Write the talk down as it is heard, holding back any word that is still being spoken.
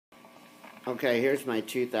Okay, here's my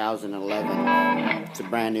 2011. It's a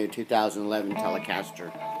brand new 2011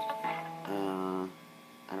 Telecaster. I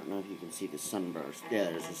don't know if you can see the Sunburst. Yeah,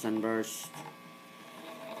 there's a Sunburst.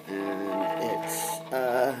 And it's,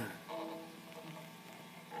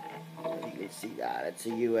 you can see that. It's a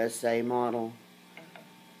USA model.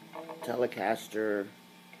 Telecaster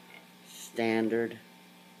Standard.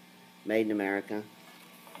 Made in America.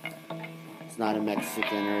 It's not a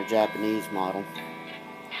Mexican or a Japanese model.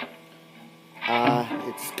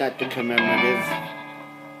 It's got the commemorative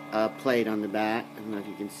plate on the back. I don't know if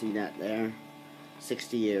you can see that there.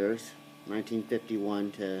 60 years,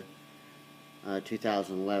 1951 to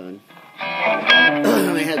 2011.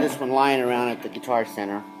 They had this one lying around at the Guitar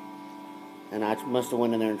Center, and I must have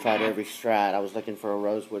went in there and tried every strat. I was looking for a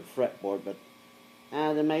rosewood fretboard, but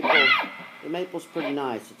the maple's pretty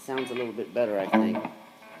nice. It sounds a little bit better, I think.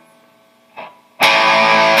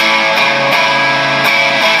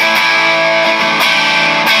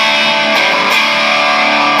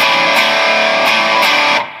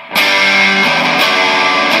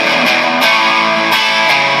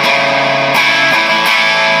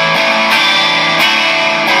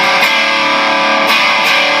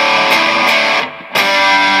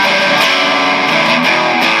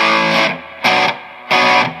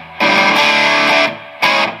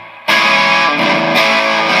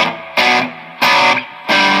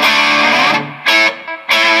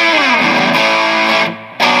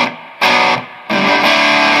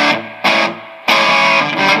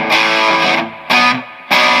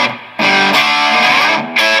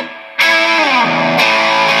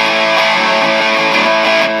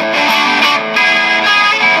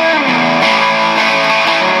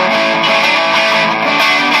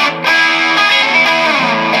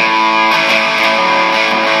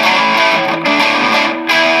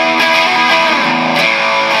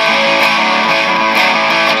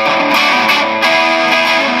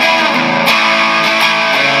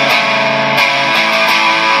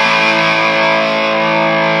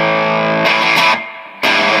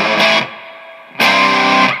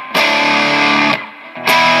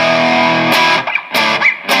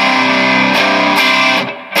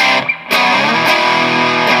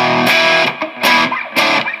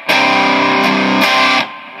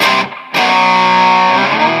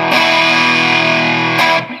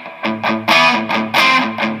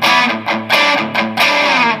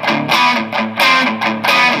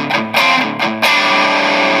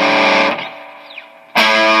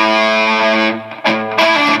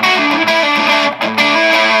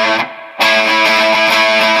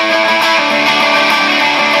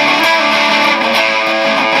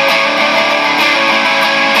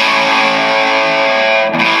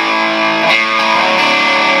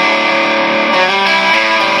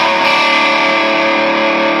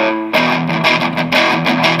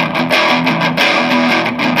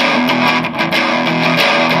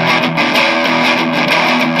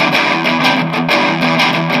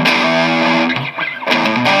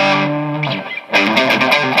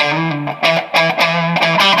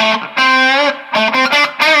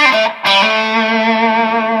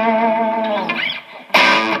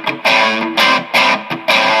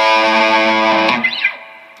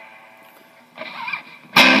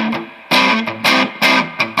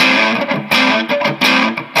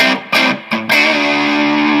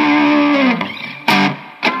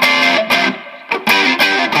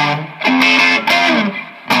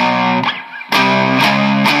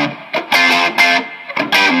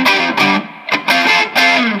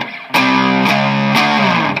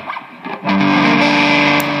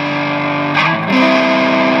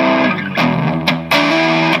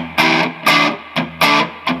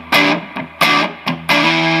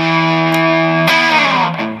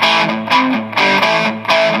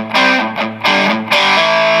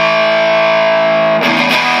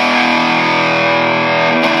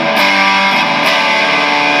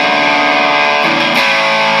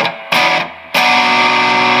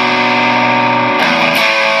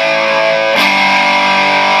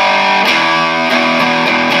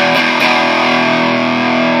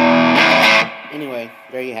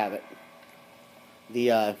 There you have it.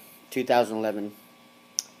 The 2011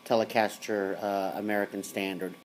 Telecaster American Standard.